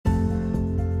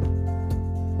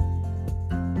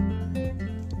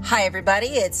Hi, everybody.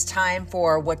 It's time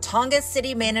for Watonga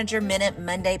City Manager Minute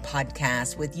Monday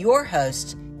podcast with your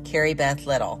host, Carrie Beth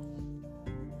Little.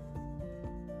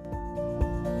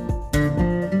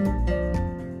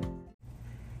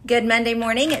 Good Monday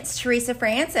morning. It's Teresa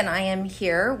France, and I am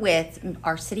here with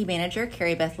our city manager,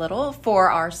 Carrie Beth Little, for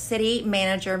our City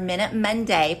Manager Minute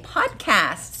Monday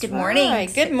podcast. Good morning. Hi,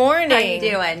 good morning. How you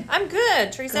doing? I'm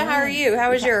good. Teresa, Good. how are you?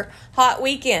 How was your hot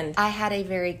weekend? I had a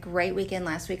very great weekend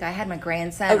last week. I had my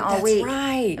grandson all that's week.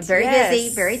 right. Very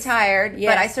busy, very tired,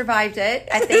 Yes. but I survived it.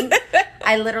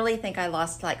 I literally think I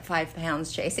lost like 5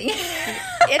 pounds chasing.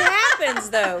 It happens,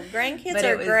 though. Grandkids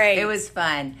are great. It was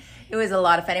fun. It was a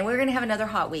lot of fun, and we're going to have another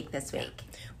hot week this week.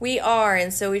 We are,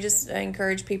 and so we just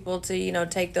encourage people to,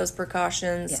 take those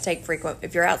precautions, Yes. take frequent,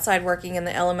 if you're outside working in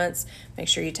the elements, make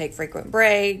sure you take frequent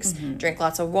breaks, drink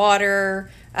lots of water,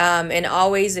 and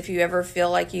always, if you ever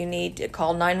feel like you need to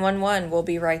call 911, we'll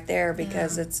be right there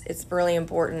because it's really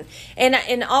important.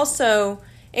 And also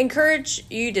encourage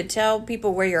you to tell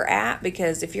people where you're at,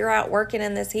 because if you're out working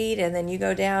in this heat and then you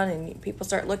go down and people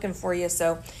start looking for you,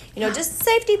 so just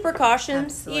safety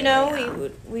precautions. Absolutely,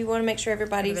 we want to make sure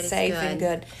everybody's safe and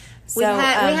good. So we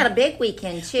had a big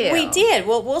weekend too. We did.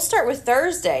 Well, we'll start with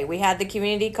Thursday. We had the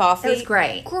community coffee. It was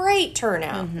great. Great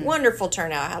turnout. Wonderful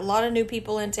turnout. Had a lot of new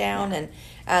people in town and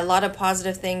a lot of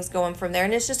positive things going from there.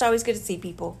 And it's just always good to see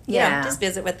people. Just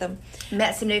visit with them.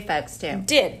 Met some new folks too.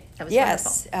 Did. That was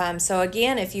yes. So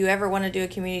again, if you ever want to do a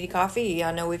community coffee,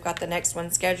 I know we've got the next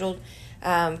one scheduled.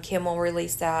 Kim will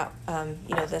release that,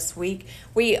 this week.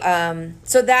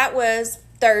 So that was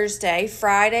Thursday.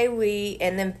 Friday,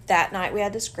 and then that night we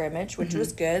had the scrimmage, which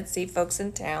was good. See folks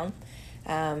in town.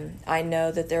 I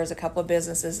know that there's a couple of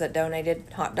businesses that donated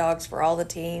hot dogs for all the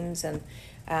teams, and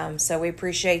so we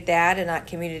appreciate that and that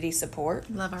community support.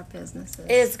 Love our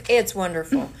businesses. It's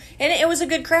wonderful, and it was a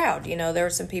good crowd. There were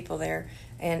some people there,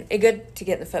 and it's good to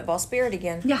get the football spirit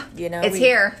again. Yeah, it's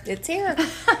here. It's here.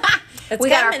 We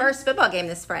got our first football game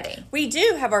this Friday. We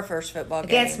do have our first football game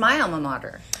against my alma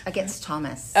mater, against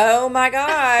Thomas. Oh my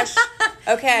gosh!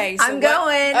 Okay, so I'm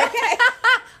going. Okay,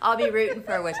 I'll be rooting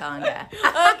for Watonga.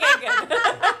 Okay,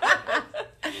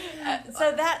 good.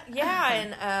 So that,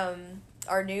 and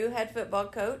our new head football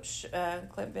coach,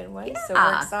 Clint Benway. So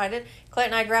we're excited. Clint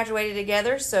and I graduated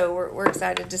together, so we're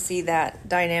excited to see that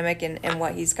dynamic and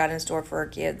what he's got in store for our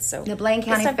kids. So the Blaine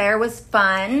County Fair was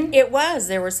fun. It was.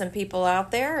 There were some people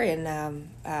out there, and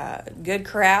good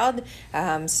crowd.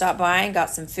 Stopped by and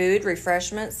got some food,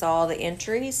 refreshments, saw the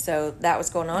entries. So that was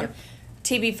going on. Yep.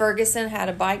 TB Ferguson had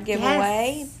a bike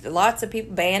giveaway. Yes. Lots of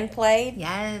people. Band played.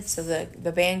 Yes. So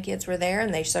the band kids were there,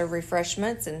 and they served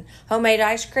refreshments and homemade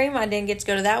ice cream. I didn't get to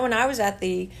go to that one. I was at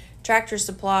the Tractor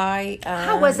Supply.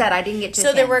 How was that? I didn't get to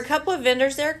So there were a couple of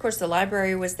vendors there. Of course, the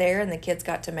library was there, and the kids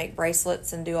got to make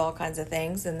bracelets and do all kinds of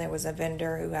things. And there was a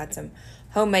vendor who had some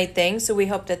homemade things. So we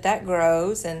hope that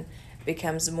grows and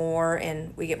becomes more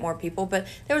and we get more people, but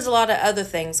there was a lot of other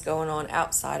things going on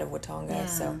outside of Watonga,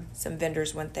 so some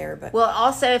vendors went there. But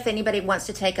also, if anybody wants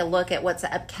to take a look at what's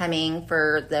upcoming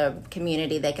for the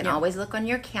community, they can always look on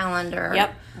your calendar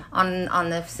on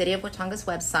the City of Watonga's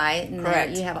website, and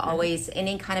correct. You have always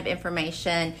any kind of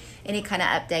information, any kind of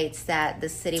updates that the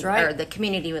city or the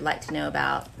community would like to know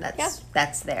about.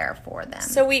 That's there for them.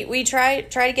 So we try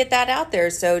to get that out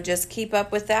there, so just keep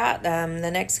up with that.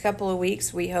 The next couple of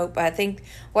weeks, we hope. I think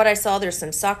what I saw, there's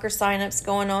some soccer signups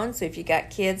going on, so if you got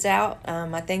kids out,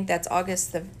 I think that's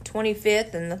August the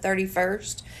 25th and the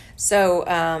 31st.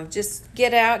 So just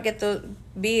get out,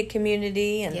 be a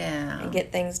community and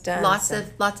get things done. Lots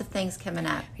of things coming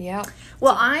up. Yeah.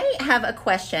 Well, I have a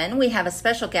question. We have a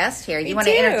special guest here. You want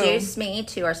to introduce me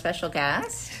to our special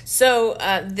guest? So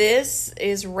this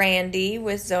is Randy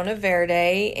with Zona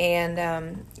Verde,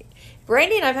 and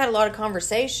Randy and I've had a lot of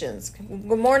conversations. Good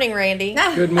morning, Randy.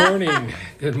 Good morning.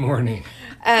 Good morning.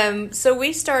 So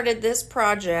we started this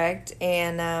project,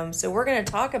 and so we're going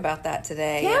to talk about that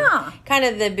today. Yeah. Kind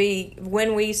of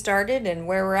when we started and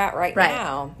where we're at right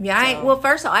now. Yeah. So. Well,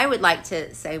 first, I would like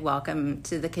to say welcome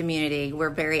to the community.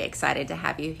 We're very excited to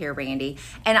have you here, Randy.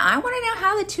 And I want to know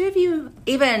how the two of you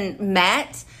even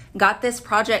met, got this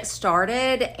project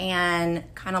started, and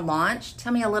kind of launched.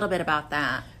 Tell me a little bit about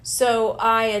that. So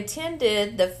I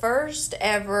attended the first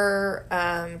ever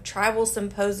tribal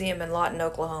symposium in Lawton,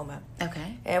 Oklahoma.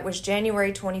 Okay. It was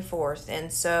January 24th.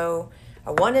 And so I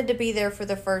wanted to be there for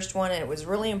the first one. And it was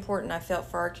really important, I felt,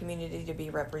 for our community to be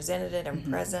represented and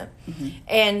present. Mm-hmm.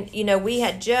 And, we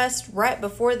had just, right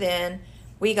before then,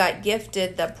 we got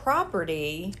gifted the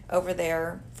property over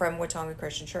there from Watonga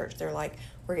Christian Church. They're like,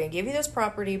 we're going to give you this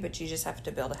property, but you just have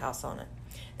to build a house on it.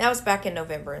 That was back in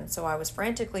November, and so I was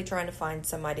frantically trying to find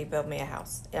somebody to build me a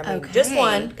house. I mean, just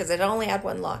one, because it only had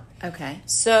one lot. Okay.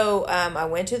 So I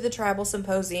went to the Tribal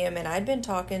Symposium, and I'd been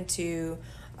talking to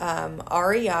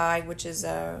REI, which is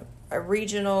a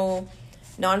regional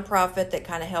nonprofit that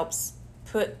kind of helps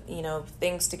put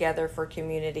things together for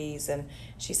communities. And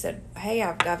she said, "Hey,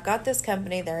 I've got this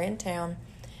company. They're in town.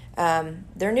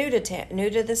 They're new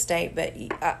to the state, but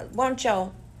why don't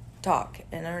y'all talk?"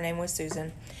 And her name was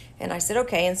Susan. And I said,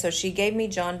 okay. And so she gave me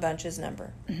John Bunch's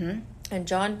number. Mm-hmm. And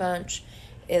John Bunch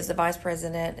is the vice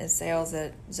president of sales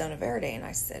at Zona Verde. And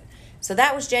I said, so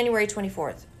that was January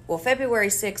 24th. Well, February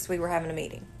 6th, we were having a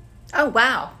meeting. Oh,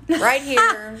 wow. Right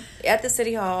here at the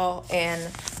city hall. And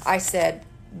I said,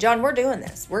 John, we're doing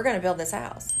this. We're going to build this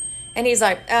house. And he's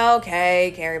like,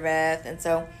 okay, Carrie Beth. And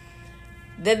so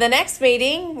then the next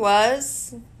meeting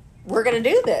was, we're going to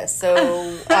do this. So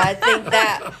I think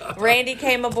that Randy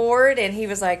came aboard and he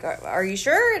was like, are you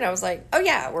sure? And I was like, oh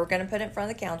yeah, we're going to put it in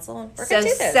front of the council and we're going to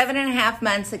do this. 7.5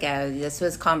 months ago, this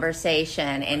was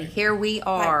conversation, and here we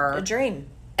are. Like a dream.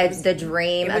 The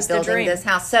dream of building this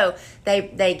house. So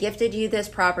they gifted you this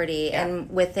property, and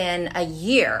within a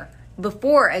year,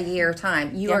 before a year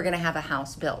time, you are going to have a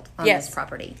house built on this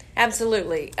property.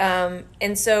 Absolutely.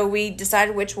 And so we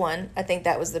decided which one. I think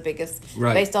that was the biggest.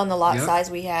 Right. Based on the lot size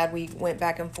we had, we went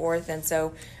back and forth. And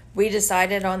so we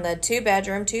decided on the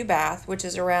 2-bedroom, 2-bath, which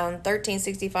is around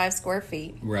 1,365 square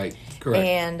feet. Right. Correct.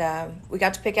 And we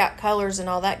got to pick out colors and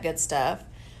all that good stuff,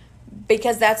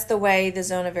 because that's the way the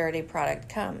Zona Verde product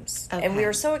comes. Okay. And we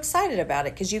were so excited about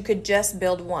it because you could just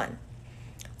build one.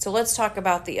 So let's talk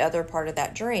about the other part of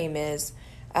that dream is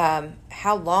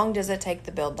how long does it take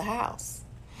to build the house?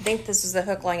 I think this is the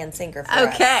hook, line, and sinker for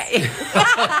us.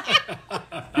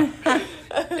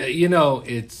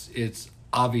 It's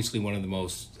obviously one of the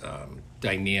most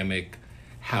dynamic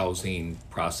housing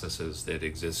processes that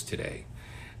exist today.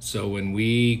 So when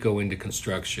we go into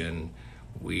construction,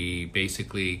 we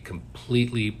basically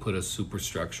completely put a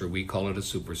superstructure, we call it a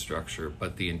superstructure,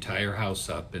 but the entire house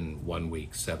up in 1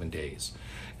 week, 7 days.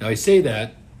 Now I say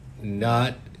that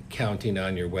not counting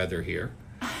on your weather here,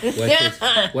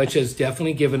 which has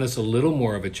definitely given us a little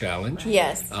more of a challenge.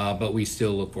 Yes. But we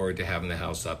still look forward to having the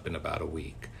house up in about a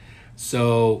week.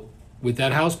 So with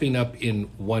that house being up in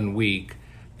 1 week,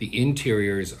 the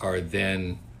interiors are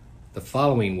then the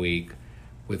following week,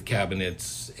 with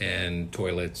cabinets and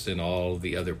toilets and all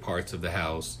the other parts of the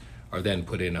house, are then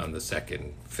put in on the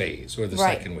second phase or the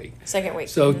second week. Second week.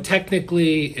 So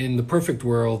technically, in the perfect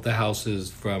world, the house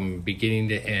is from beginning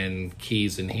to end,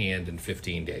 keys in hand, in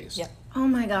 15 days. Yep. Oh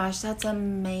my gosh, that's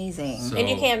amazing. So, and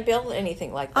you can't build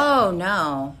anything like that. Oh,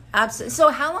 no. Absolutely. So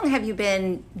how long have you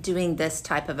been doing this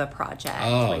type of a project?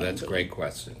 Oh, Randy? That's a great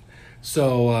question.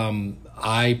 So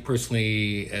I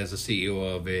personally, as a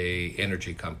CEO of a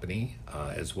energy company,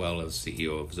 as well as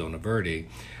CEO of Zona Verde,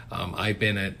 I've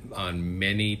been on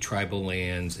many tribal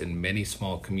lands in many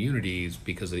small communities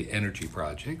because of the energy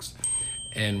projects,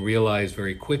 and realized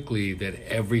very quickly that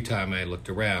every time I looked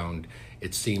around,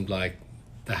 it seemed like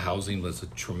the housing was a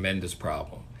tremendous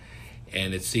problem.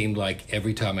 And it seemed like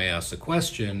every time I asked a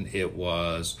question, it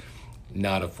was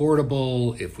not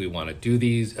affordable. If we want to do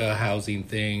these housing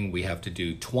thing, we have to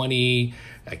do 20.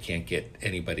 I can't get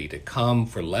anybody to come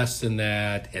for less than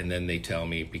that. And then they tell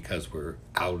me because we're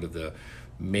out of the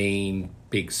main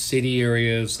big city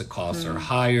areas, the costs are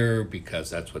higher because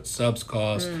that's what subs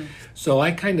cost. So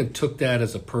I kind of took that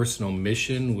as a personal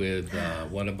mission with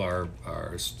one of our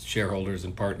shareholders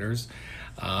and partners,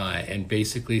 and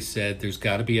basically said there's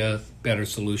got to be a better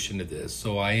solution to this.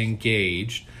 So I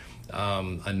engaged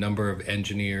a number of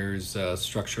engineers,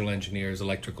 structural engineers,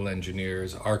 electrical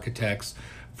engineers, architects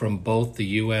from both the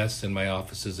U.S. and my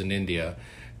offices in India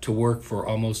to work for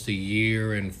almost a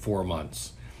year and 4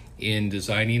 months in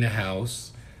designing a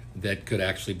house that could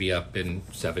actually be up in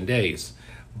 7 days,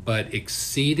 but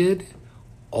exceeded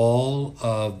all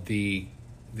of the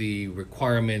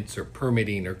requirements or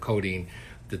permitting or coding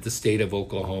that the state of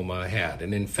Oklahoma had.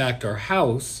 And in fact, our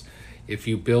house, if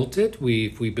you built it,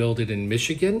 if we build it in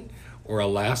Michigan or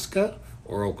Alaska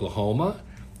or Oklahoma,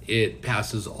 it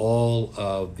passes all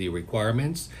of the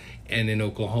requirements. And in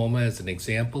Oklahoma, as an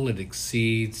example, it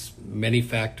exceeds many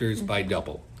factors by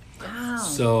double. Wow.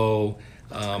 So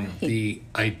the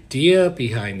idea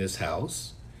behind this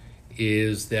house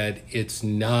is that it's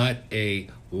not a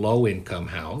low-income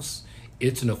house.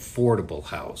 It's an affordable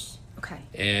house. Okay.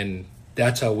 And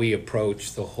that's how we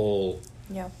approach the whole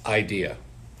idea.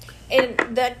 And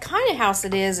the kind of house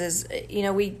it is,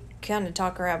 kind of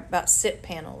talk about SIP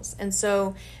panels. And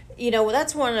so,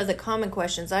 that's one of the common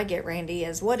questions I get, Randy,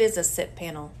 is what is a SIP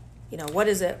panel? What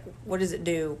is it? What does it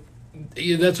do?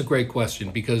 Yeah, that's a great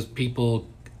question because people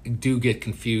do get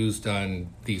confused on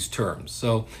these terms.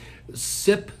 So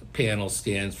SIP panel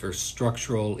stands for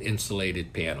structural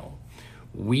insulated panel.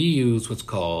 We use what's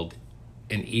called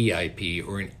an EIP,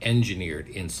 or an engineered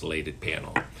insulated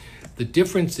panel. The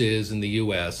difference is, in the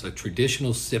US, a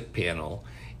traditional SIP panel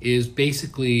is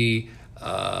basically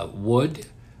wood,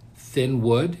 thin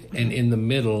wood, and in the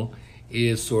middle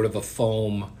is sort of a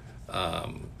foam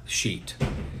sheet.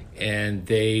 And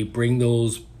they bring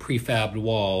those prefabbed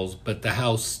walls, but the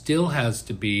house still has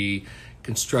to be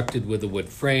constructed with a wood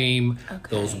frame. Okay.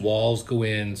 Those walls go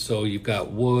in, so you've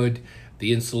got wood.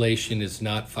 The insulation is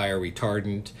not fire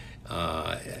retardant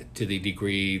to the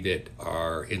degree that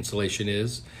our insulation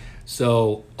is.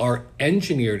 So our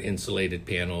engineered insulated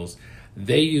panels,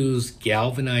 they use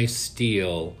galvanized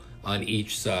steel on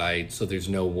each side, so there's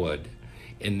no wood.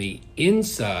 And the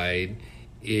inside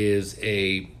is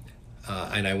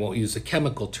and I won't use a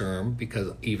chemical term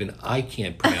because even I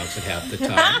can't pronounce it half the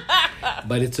time,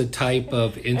 but it's a type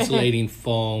of insulating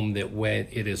foam that when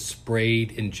it is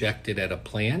sprayed, injected at a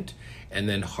plant, and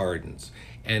then hardens.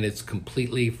 And it's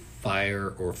completely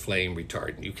fire or flame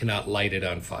retardant. You cannot light it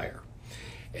on fire.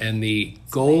 And the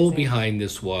goal behind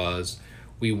this was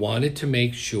we wanted to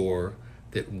make sure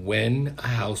that when a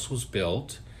house was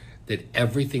built, that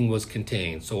everything was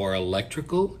contained. So our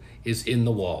electrical is in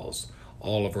the walls.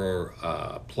 All of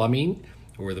our plumbing,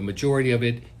 or the majority of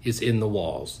it, is in the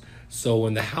walls. So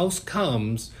when the house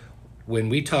comes, when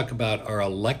we talk about our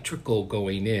electrical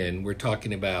going in, we're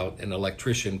talking about an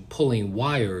electrician pulling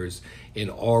wires in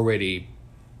already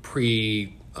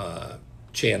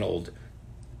pre-channeled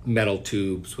metal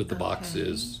tubes with the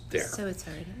boxes there. So it's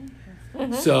already in here.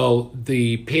 Mm-hmm. So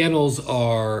the panels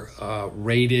are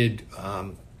rated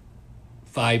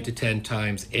 5 to 10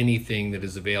 times anything that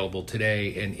is available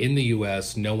today. And in the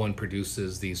U.S., no one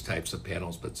produces these types of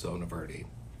panels but Zona Verde.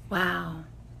 Wow.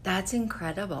 That's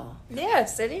incredible.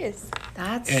 Yes, it is.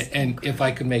 And if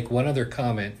I could make one other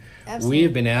comment, Absolutely. We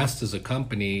have been asked as a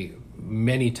company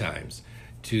many times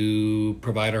to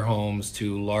provide our homes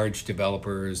to large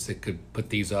developers that could put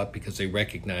these up because they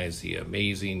recognize the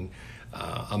amazing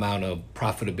amount of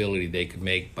profitability they could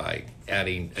make by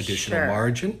adding additional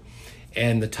margin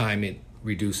and the time it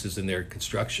reduces in their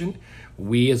construction.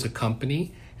 We as a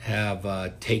company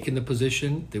have taken the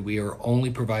position that we are only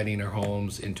providing our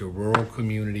homes into rural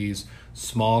communities,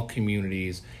 small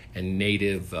communities, and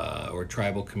native or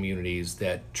tribal communities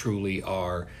that truly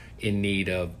are in need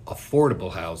of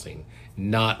affordable housing,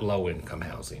 not low-income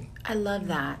housing. I love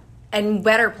that. And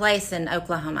better place in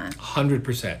Oklahoma.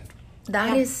 100%.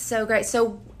 That is so great.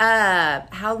 So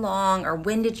how long or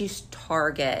when did you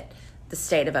target the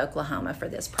state of Oklahoma for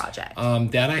this project?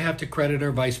 That I have to credit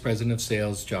our Vice President of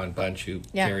Sales, John Bunch, who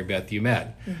Carrie Beth, you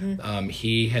met. Mm-hmm.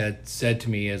 He had said to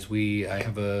me, I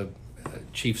have a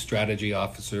Chief Strategy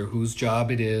Officer whose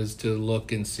job it is to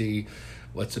look and see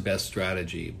what's the best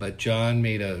strategy. But John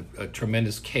made a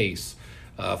tremendous case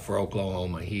for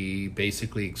Oklahoma. He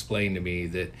basically explained to me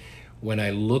that when I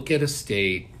look at a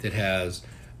state that has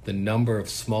the number of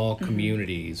small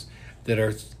communities that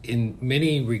are in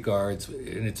many regards,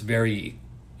 and it's very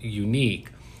unique,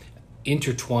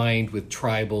 intertwined with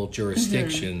tribal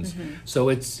jurisdictions. So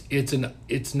it's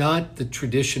not the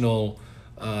traditional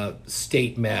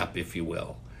state map, if you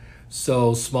will.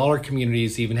 So smaller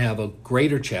communities even have a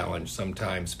greater challenge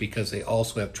sometimes because they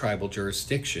also have tribal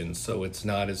jurisdictions. So it's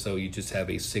not as though you just have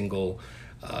a single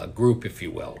group, if you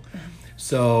will.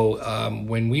 So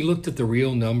when we looked at the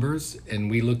real numbers and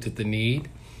we looked at the need,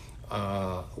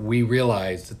 we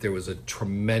realized that there was a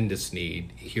tremendous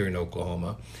need here in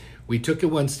Oklahoma. We took it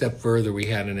one step further. We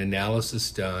had an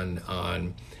analysis done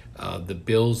on the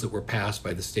bills that were passed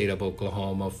by the state of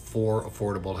Oklahoma for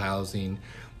affordable housing,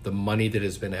 the money that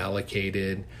has been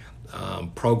allocated,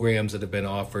 programs that have been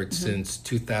offered since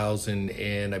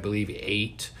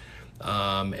 2008,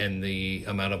 and the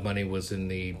amount of money was in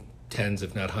the tens,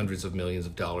 if not hundreds of millions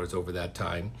of dollars over that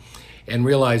time, and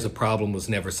realized the problem was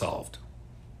never solved.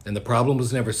 And the problem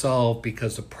was never solved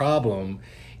because the problem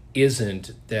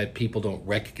isn't that people don't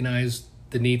recognize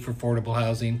the need for affordable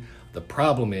housing. The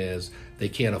problem is they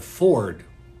can't afford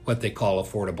what they call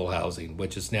affordable housing,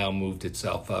 which has now moved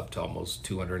itself up to almost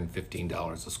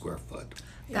 $215 a square foot.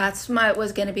 That's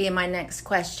was going to be my next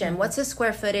question. What's the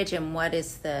square footage and what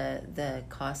is the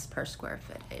cost per square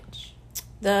footage?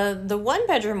 The 1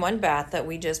 bedroom, 1 bath that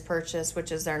we just purchased,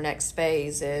 which is our next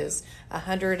phase, is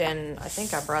 100 and I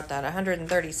think I brought that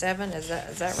 137. Is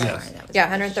that right? Yes. Yeah,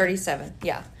 137.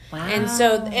 Yeah. Wow.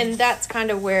 And that's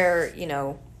kind of where,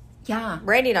 Yeah.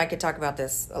 Randy and I could talk about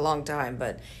this a long time,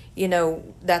 but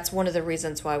that's one of the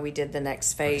reasons why we did the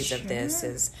next phase of this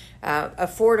is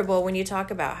affordable. When you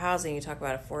talk about housing, you talk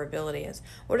about affordability. Is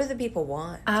what do the people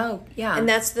want? Oh, yeah. And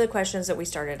that's the questions that we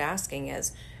started asking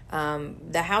is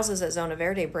the houses that Zona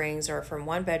Verde brings are from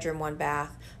 1 bedroom, 1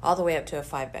 bath, all the way up to a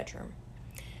 5 bedroom.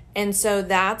 And so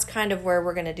that's kind of where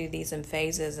we're going to do these in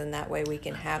phases, and that way we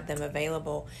can have them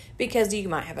available because you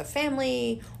might have a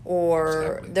family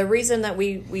or Exactly. the reason that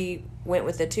we went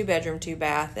with the 2 bedroom, 2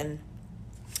 bath and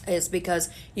is because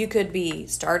you could be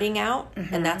starting out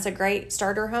and that's a great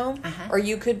starter home, or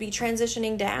you could be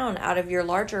transitioning down out of your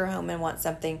larger home and want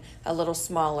something a little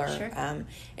smaller. Sure.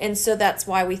 And so that's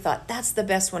why we thought that's the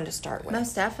best one to start with.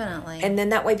 Most definitely. And then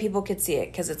that way people could see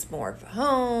it because it's more of a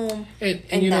home.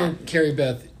 And Carrie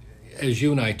Beth, as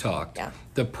you and I talked, Yeah.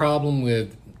 the problem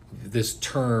with this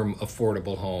term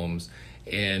affordable homes,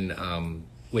 and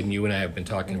when you and I have been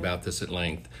talking about this at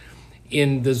length,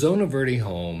 in the Zona Verde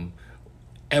home,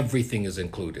 everything is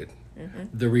included.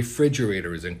 The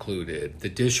refrigerator is included, the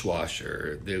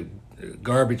dishwasher, the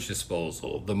garbage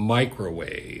disposal, the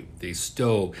microwave, the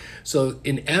stove. So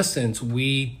in essence,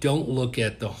 we don't look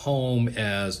at the home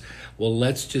as, well,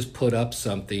 let's just put up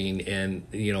something and,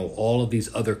 all of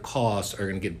these other costs are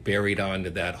going to get buried onto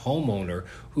that homeowner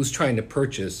who's trying to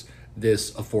purchase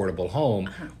this affordable home.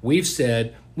 We've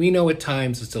said, we know at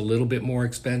times it's a little bit more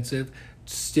expensive,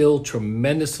 still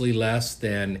tremendously less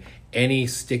than any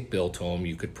stick-built home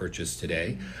you could purchase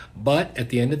today. But at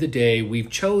the end of the day, we've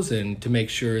chosen to make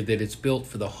sure that it's built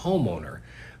for the homeowner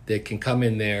that can come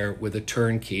in there with a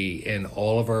turnkey, and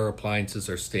all of our appliances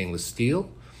are stainless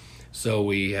steel. So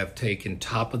we have taken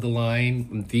top of the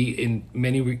line, in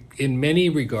many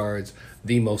regards,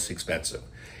 the most expensive.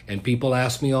 And people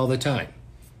ask me all the time,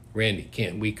 Randy,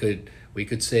 we could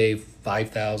save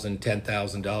 $5,000,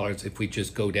 $10,000 if we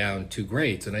just go down 2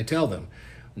 grades. And I tell them,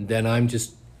 then I'm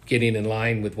just getting in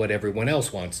line with what everyone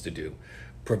else wants to do.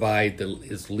 Provide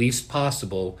as least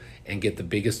possible and get the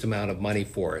biggest amount of money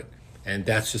for it. And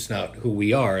that's just not who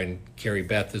we are. And Carrie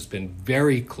Beth has been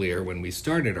very clear when we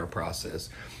started our process.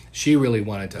 She really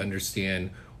wanted to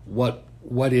understand what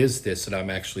is this that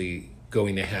I'm actually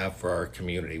going to have for our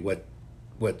community? What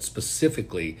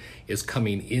specifically is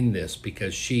coming in this?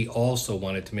 Because she also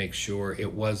wanted to make sure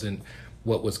it wasn't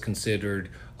what was considered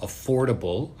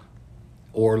affordable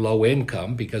or low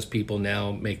income, because people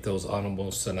now make those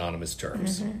almost synonymous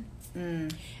terms.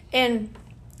 And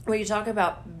when you talk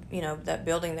about, that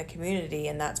building the community,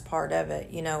 and that's part of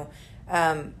it,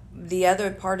 the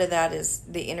other part of that is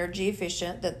the energy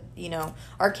efficient that,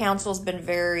 our council's been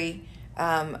very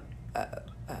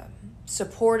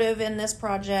supportive in this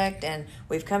project, and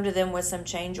we've come to them with some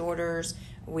change orders.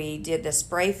 We did the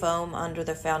spray foam under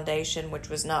the foundation, which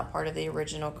was not part of the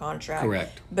original contract.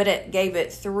 Correct. But it gave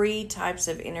it 3 types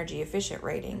of energy efficient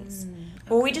ratings.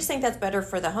 Well, we just think that's better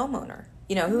for the homeowner.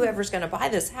 Whoever's going to buy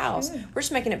this house, we're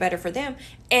just making it better for them.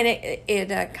 And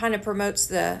it kind of promotes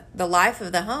the life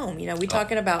of the home. We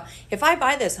talking about, if I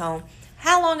buy this home,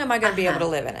 how long am I going to be able to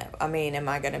live in it? I mean,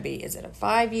 is it a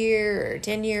 5-year or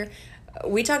 10-year?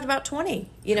 We talked about 20.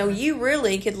 You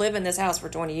really could live in this house for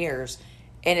 20 years.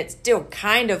 And it still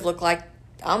kind of looked like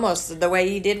almost the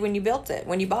way you did when you built it,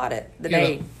 when you bought it,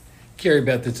 Carrie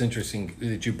Beth, it's interesting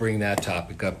that you bring that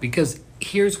topic up, because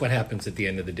here's what happens at the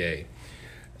end of the day.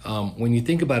 When you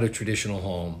think about a traditional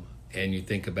home and you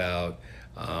think about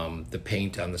the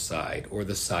paint on the side or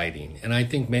the siding, and I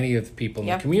think many of the people in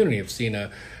the community have seen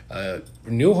a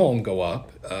new home go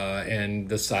up and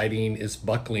the siding is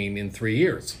buckling in 3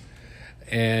 years.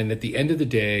 And at the end of the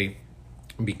day,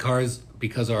 because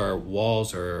our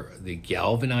walls are the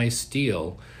galvanized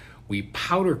steel, we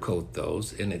powder coat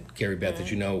those. And Carrie Beth, as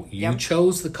you know, you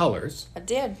chose the colors. I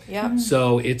did, yeah.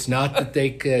 So it's not that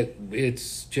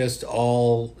it's just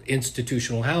all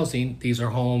institutional housing. These are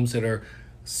homes that are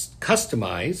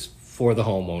customized for the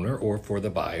homeowner or for the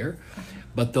buyer.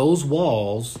 But those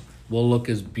walls will look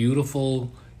as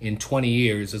beautiful in 20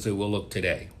 years as it will look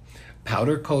today.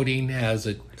 Powder coating has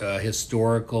a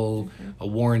historical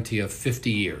warranty of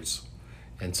 50 years.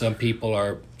 And some people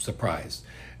are surprised.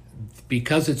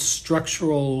 Because it's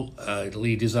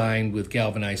structurally designed with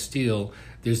galvanized steel,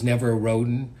 there's never a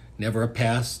rodent, never a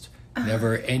pest,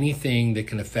 never anything that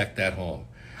can affect that home.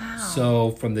 Wow.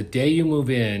 So from the day you move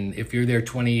in, if you're there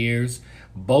 20 years,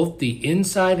 both the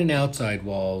inside and outside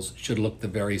walls should look the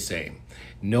very same.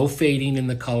 No fading in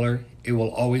the color. It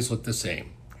will always look the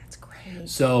same. That's great.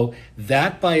 So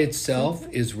that by itself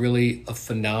is really a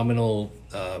phenomenal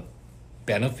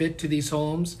benefit to these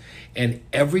homes, and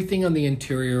everything on the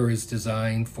interior is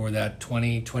designed for that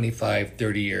 20, 25,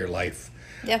 30-year life.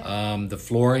 Yeah. The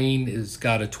flooring has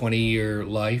got a 20-year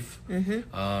life.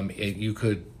 You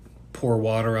could pour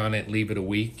water on it, leave it a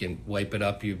week, and wipe it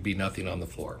up, you'd be nothing on the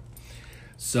floor.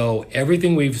 So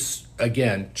everything we've,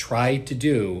 again, tried to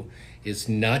do is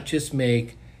not just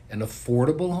make an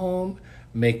affordable home,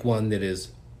 make one that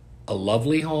is a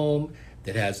lovely home,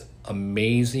 that has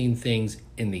amazing things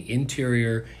in the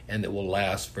interior, and that will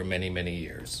last for many, many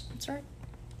years. That's right.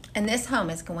 And this home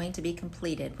is going to be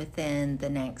completed within the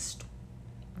next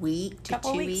week to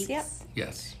Couple 2 weeks, weeks. yep.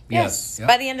 Yes. Yes. Yep.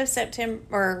 By the end of September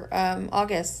or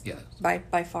August. Yes.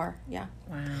 By far. Yeah.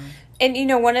 Wow.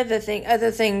 And one of the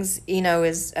other things,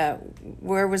 is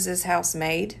where was this house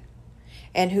made,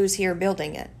 and who's here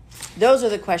building it? Those are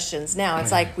the questions. Now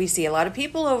it's like we see a lot of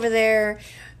people over there,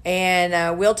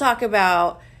 and we'll talk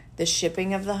about the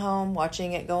shipping of the home,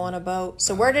 watching it go on a boat.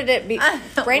 So where did it be,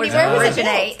 Randy? Where was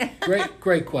it built?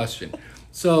 Great question.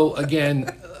 So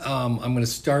again, I'm going to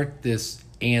start this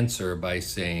answer by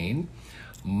saying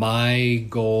my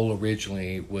goal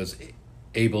originally was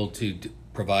able to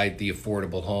provide the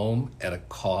affordable home at a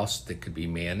cost that could be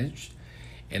managed.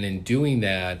 And in doing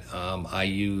that, I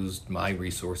used my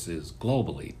resources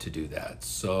globally to do that.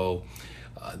 So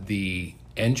the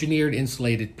engineered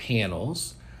insulated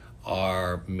panels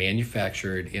are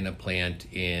manufactured in a plant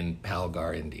in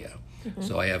Palghar, India.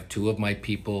 So I have two of my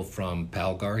people from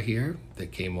Palghar here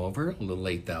that came over, a little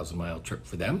 8,000-mile trip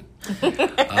for them.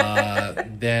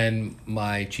 Then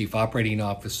my chief operating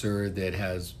officer that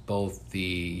has both the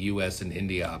U.S. and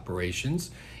India operations.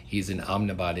 He's in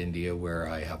Ahmedabad, India, where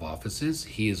I have offices.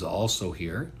 He is also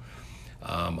here.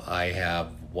 I have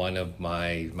one of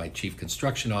my chief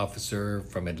construction officer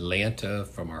from Atlanta,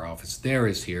 from our office there,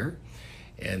 is here.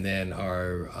 And then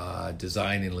our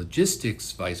design and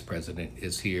logistics vice president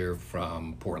is here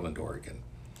from Portland, Oregon.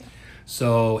 Yeah.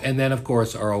 So, and then of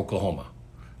course our Oklahoma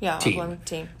team. Oklahoma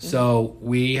team. So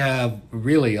we have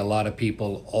really a lot of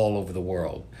people all over the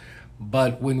world.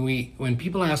 But when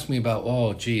people ask me about,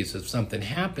 oh geez, if something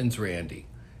happens, Randy,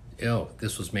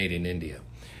 this was made in India.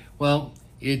 Well,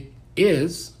 it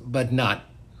is, but not,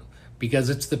 because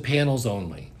it's the panels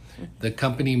only. The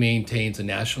company maintains a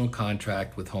national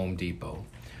contract with Home Depot.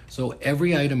 So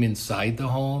every item inside the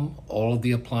home, all of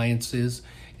the appliances,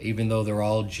 even though they're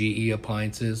all GE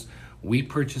appliances, we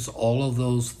purchase all of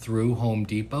those through Home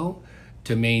Depot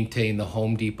to maintain the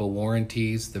Home Depot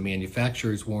warranties, the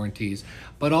manufacturer's warranties,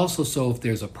 but also so if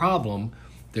there's a problem,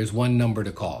 there's one number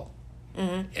to call.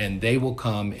 And they will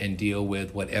come and deal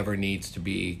with whatever needs to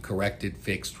be corrected,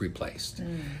 fixed, replaced.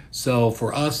 So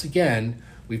for us, again,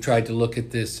 we've tried to look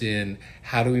at this in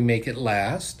how do we make it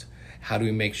last? How do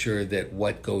we make sure that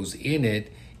what goes in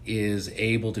it is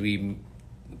able to be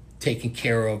taken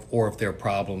care of, or if there are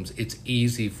problems, it's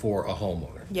easy for a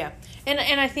homeowner. Yeah.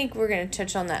 And I think we're going to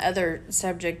touch on the other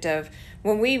subject of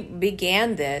when we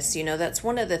began this, that's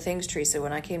one of the things, Teresa,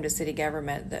 when I came to city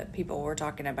government that people were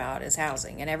talking about is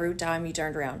housing. And every time you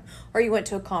turned around or you went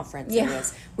to a conference, it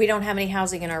was, we don't have any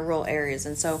housing in our rural areas.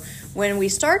 And so when we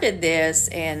started this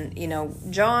and,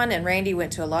 John and Randy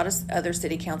went to a lot of other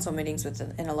city council meetings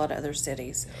in a lot of other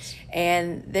cities. Yes.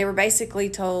 And they were basically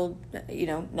told,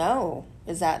 no.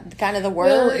 Is that kind of the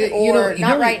word,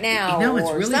 not right now, it's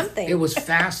or really, something? It was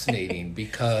fascinating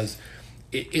because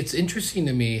it's interesting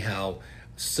to me how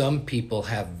some people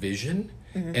have vision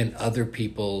and other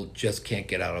people just can't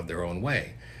get out of their own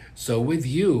way. So with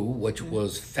you, what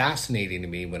was fascinating to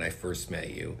me when I first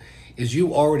met you is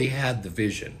you already had the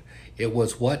vision. It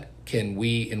was, what can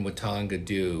we in Watonga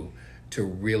do to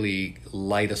really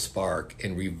light a spark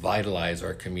and revitalize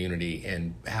our community,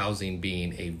 and housing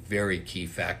being a very key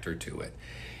factor to it.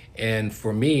 And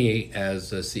for me,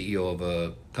 as a CEO of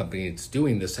a company that's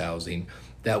doing this housing,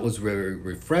 that was very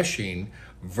refreshing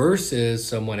versus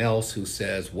someone else who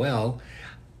says, well,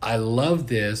 I love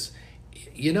this,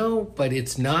 but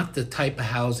it's not the type of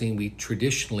housing we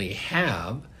traditionally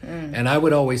have. And I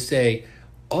would always say,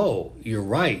 oh, you're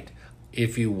right.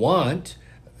 If you want,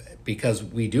 because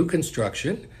we do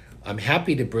construction, I'm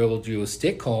happy to build you a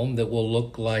stick home that will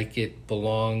look like it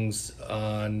belongs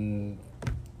to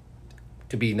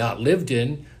be not lived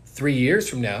in 3 years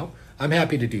from now. I'm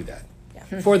happy to do that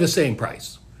for the same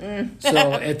price.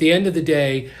 So at the end of the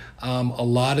day, a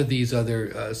lot of these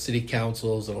other city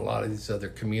councils and a lot of these other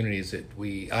communities that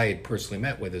I had personally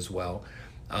met with as well,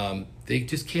 they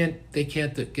just can't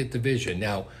get the vision.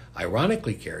 Now,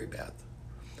 ironically, Carrie Beth,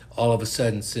 all of a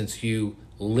sudden, since you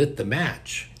lit the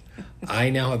match,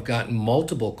 I now have gotten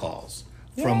multiple calls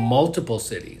from multiple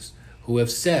cities who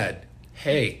have said,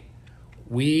 hey,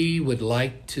 we would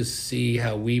like to see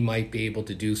how we might be able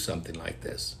to do something like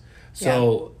this.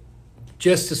 So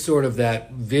just to sort of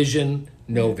that vision,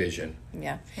 no vision.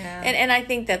 Yeah. And I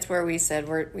think that's where we said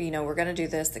we're going to do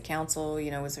this. The council,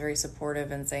 was very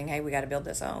supportive and saying, hey, we got to build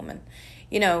this home. And,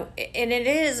 and it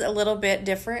is a little bit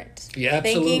different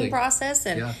thinking process.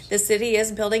 And the city is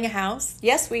building a house.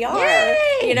 Yes, we are,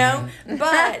 Yay!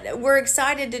 But we're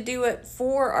excited to do it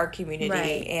for our community.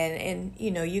 Right. And,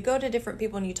 you go to different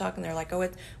people and you talk and they're like, oh,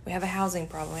 we have a housing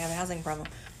problem. We have a housing problem.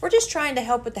 We're just trying to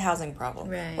help with the housing problem.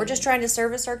 Right. We're just trying to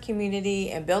service our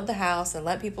community and build the house and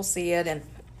let people see it.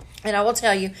 And I will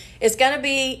tell you, it's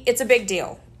a big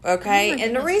deal, okay?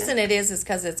 And the reason it is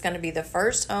because it's going to be the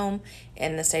first home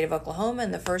in the state of Oklahoma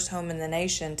and the first home in the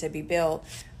nation to be built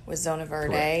with Zona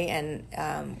Verde. Correct.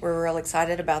 And we're real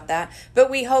excited about that.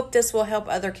 But we hope this will help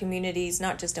other communities,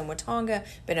 not just in Watonga,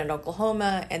 but in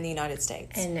Oklahoma and the United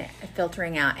States. And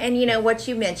filtering out. And what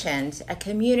you mentioned, a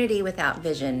community without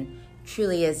vision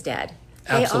truly is dead.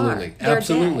 Absolutely. They're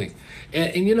Absolutely.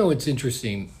 dead. And it's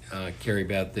interesting, Carrie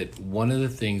Beth, that one of the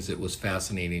things that was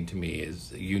fascinating to me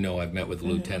is, I've met with the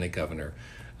Lieutenant Governor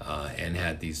and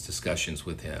had these discussions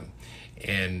with him.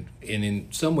 And in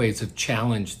some ways have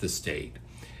challenged the state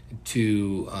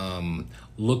to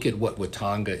look at what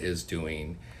Watonga is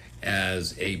doing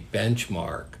as a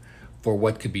benchmark for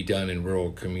what could be done in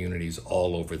rural communities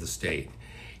all over the state.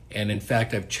 And in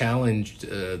fact, I've challenged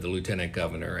the Lieutenant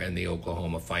Governor and the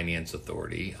Oklahoma Finance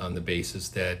Authority on the basis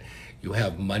that you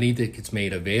have money that gets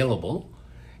made available,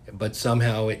 but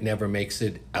somehow it never makes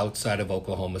it outside of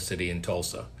Oklahoma City and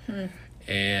Tulsa.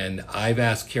 And I've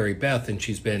asked Carrie Beth, and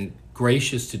she's been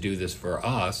gracious to do this for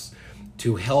us,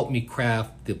 to help me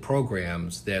craft the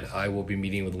programs that I will be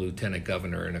meeting with the Lieutenant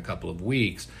Governor in a couple of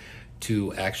weeks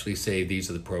to actually say, these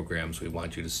are the programs we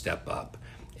want you to step up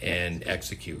and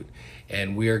execute.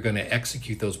 And we are going to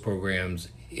execute those programs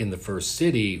in the first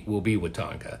city will be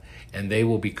Watonga. And they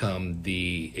will become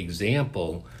the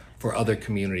example for other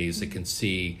communities that can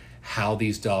see how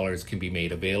these dollars can be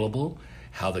made available,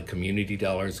 how the community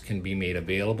dollars can be made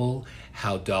available,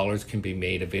 how dollars can be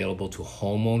made available to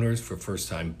homeowners for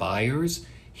first-time buyers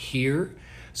here.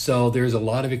 So there's a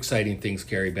lot of exciting things,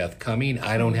 Carrie Beth, coming.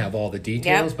 I don't have all the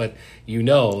details, but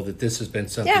that this has been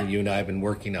something you and I have been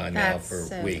working on now for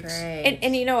weeks. Great.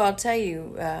 And I'll tell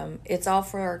you, it's all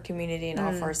for our community and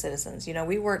all for our citizens.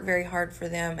 We work very hard for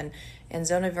them, and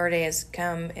Zona Verde has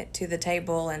come to the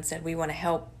table and said we want to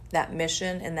help that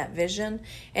mission and that vision.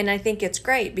 And I think it's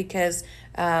great because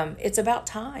it's about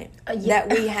time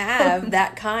that we have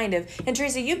that kind of. And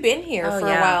Teresa, you've been here for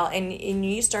a while, and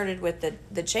you started with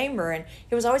the chamber, and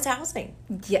it was always housing.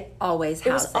 Yeah, always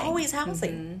housing. It was always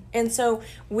housing. And so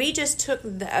we just took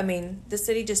the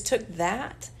city just took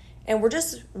that. And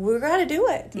we're got to do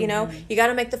it. You got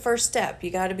to make the first step. You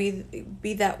got to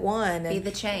be that one. And be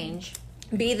the change.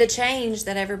 Be the change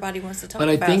that everybody wants to talk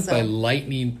about. But I think by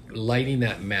lighting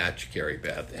that match, Carrie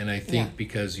Beth, and I think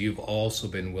because you've also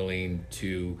been willing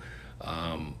to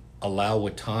allow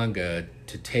Watonga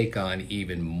to take on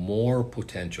even more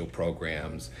potential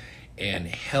programs and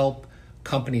help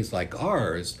companies like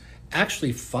ours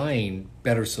actually find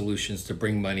better solutions to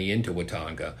bring money into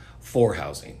Watonga for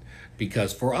housing.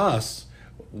 Because for us,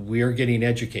 we're getting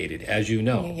educated, as you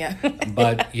know.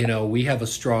 But, we have a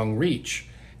strong reach.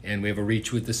 And we have a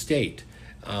reach with the state.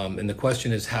 And the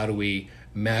question is, how do we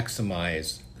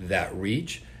maximize that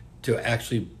reach to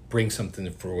actually bring something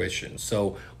to fruition?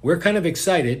 So we're kind of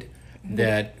excited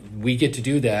that we get to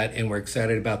do that, and we're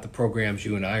excited about the programs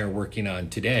you and I are working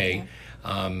on today.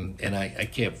 And I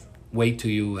can't wait till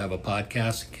you have a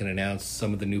podcast and can announce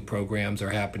some of the new programs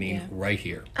are happening right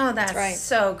here. Oh, that's right.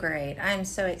 So great. I'm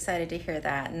so excited to hear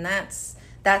that. And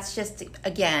that's just,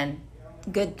 again,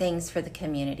 good things for the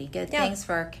community, good things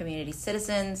for our community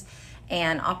citizens,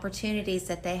 and opportunities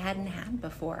that they hadn't had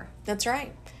before. That's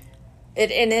right. It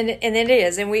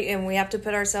is, and we have to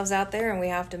put ourselves out there, and we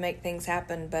have to make things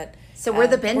happen. But so we're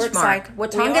the benchmark.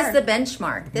 Watonga's the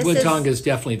benchmark. Watonga is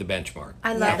definitely the benchmark.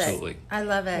 I love it. Absolutely. I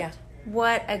love it. Yeah.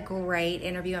 What a great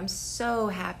interview! I'm so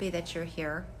happy that you're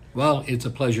here. Well, it's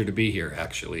a pleasure to be here,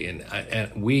 actually,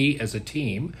 and we as a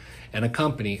team and a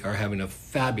company are having a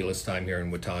fabulous time here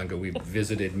in Watonga. We've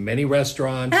visited many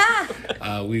restaurants.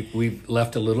 We've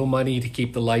left a little money to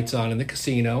keep the lights on in the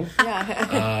casino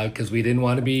because we didn't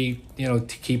want to be, to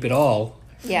keep it all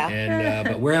Yeah. And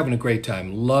but we're having a great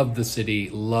time. Love the city,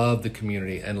 love the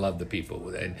community, and love the people.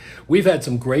 And we've had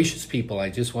some gracious people. I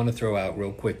just want to throw out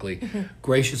real quickly,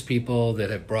 gracious people that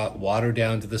have brought water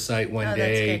down to the site one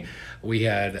day. That's good. We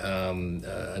had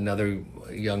another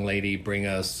young lady bring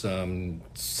us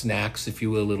snacks, if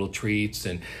you will, little treats,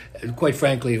 and quite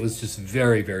frankly, it was just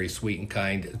very, very sweet and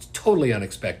kind. It's totally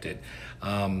unexpected.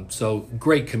 So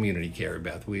great community, Carrie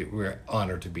Beth. We're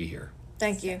honored to be here.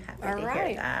 Thank you. Happy All to hear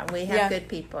right. that. We have good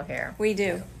people here. We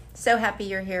do. So happy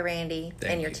you're here, Randy,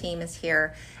 Thank and your you. team is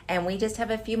here. And we just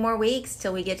have a few more weeks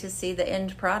till we get to see the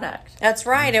end product. That's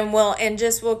right, and we'll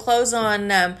close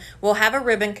on. We'll have a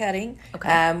ribbon cutting.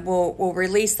 Okay. We'll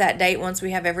release that date once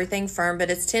we have everything firm, but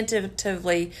it's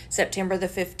tentatively September the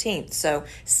 15th. So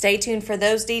stay tuned for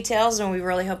those details, and we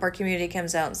really hope our community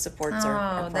comes out and supports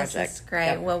our project. This is great.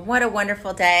 Yep. Well, what a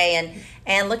wonderful day,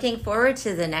 and looking forward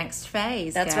to the next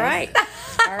phase. That's guys. right.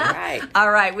 All right.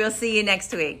 All right. We'll see you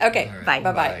next week. Okay. All right, Bye.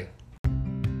 Bye-bye.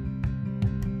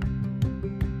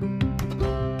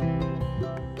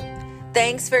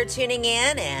 Thanks for tuning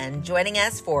in and joining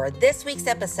us for this week's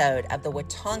episode of the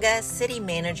Watonga City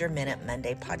Manager Minute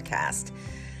Monday podcast.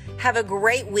 Have a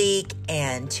great week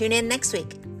and tune in next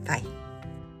week. Bye.